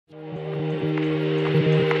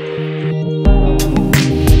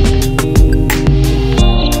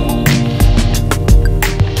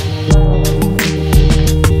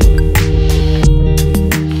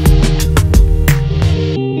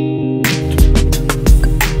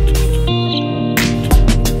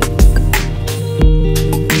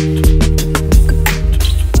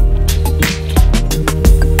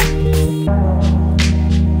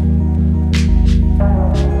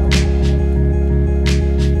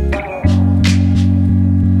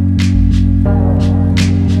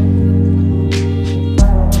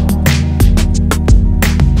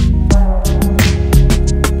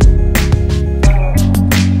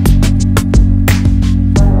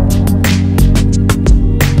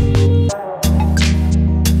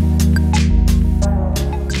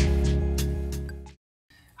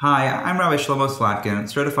Hi, I'm Rabbi Shlomo Slatkin,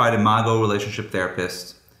 certified Imago relationship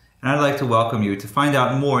therapist, and I'd like to welcome you to find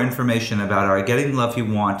out more information about our Getting the Love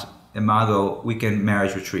You Want Imago weekend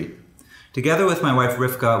marriage retreat. Together with my wife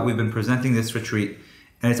Rivka, we've been presenting this retreat,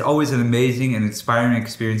 and it's always an amazing and inspiring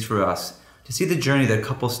experience for us to see the journey that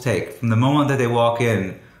couples take from the moment that they walk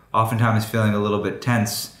in, oftentimes feeling a little bit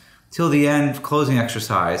tense, till the end closing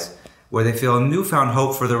exercise, where they feel a newfound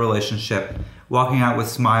hope for their relationship, walking out with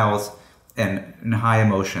smiles and high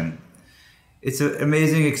emotion. It's an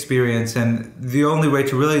amazing experience, and the only way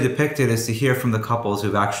to really depict it is to hear from the couples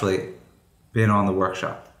who've actually been on the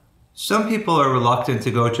workshop. Some people are reluctant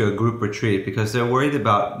to go to a group retreat because they're worried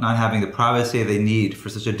about not having the privacy they need for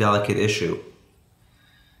such a delicate issue.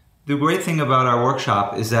 The great thing about our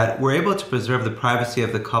workshop is that we're able to preserve the privacy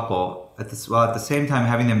of the couple while at the same time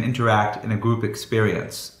having them interact in a group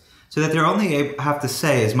experience, so that they're only have to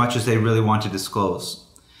say as much as they really want to disclose.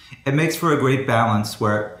 It makes for a great balance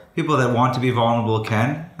where people that want to be vulnerable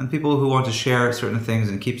can, and people who want to share certain things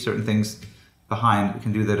and keep certain things behind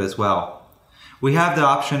can do that as well. We have the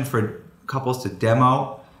option for couples to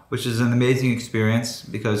demo, which is an amazing experience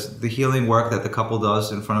because the healing work that the couple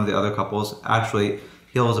does in front of the other couples actually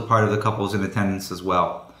heals a part of the couples in attendance as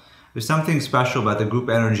well. There's something special about the group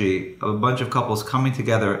energy of a bunch of couples coming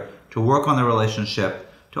together to work on their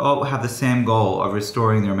relationship, to all have the same goal of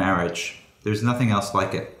restoring their marriage. There's nothing else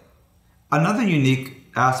like it. Another unique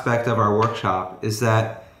aspect of our workshop is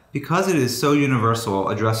that because it is so universal,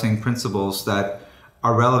 addressing principles that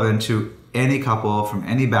are relevant to any couple from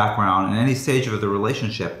any background and any stage of the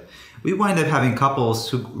relationship, we wind up having couples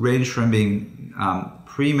who range from being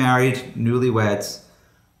pre-married newlyweds,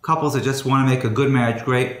 couples that just want to make a good marriage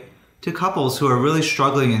great, to couples who are really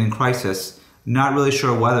struggling and in crisis, not really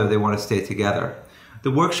sure whether they want to stay together.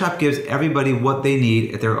 The workshop gives everybody what they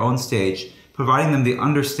need at their own stage, providing them the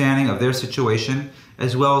understanding of their situation,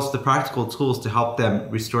 as well as the practical tools to help them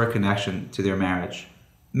restore connection to their marriage.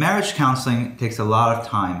 Marriage counseling takes a lot of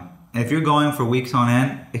time, and if you're going for weeks on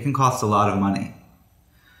end, it can cost a lot of money.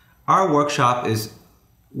 Our workshop is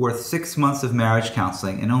worth 6 months of marriage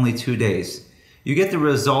counseling in only 2 days. You get the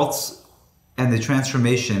results and the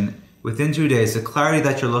transformation within 2 days, the clarity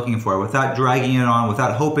that you're looking for, without dragging it on,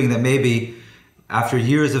 without hoping that maybe after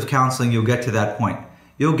years of counseling you'll get to that point.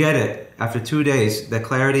 You'll get it after 2 days, the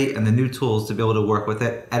clarity and the new tools to be able to work with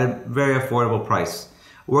it at a very affordable price.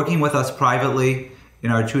 Working with us privately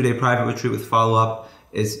in our 2-day private retreat with follow-up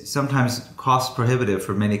is sometimes cost prohibitive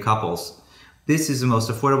for many couples. This is the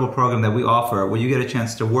most affordable program that we offer, where you get a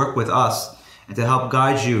chance to work with us and to help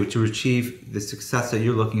guide you to achieve the success that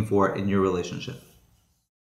you're looking for in your relationship.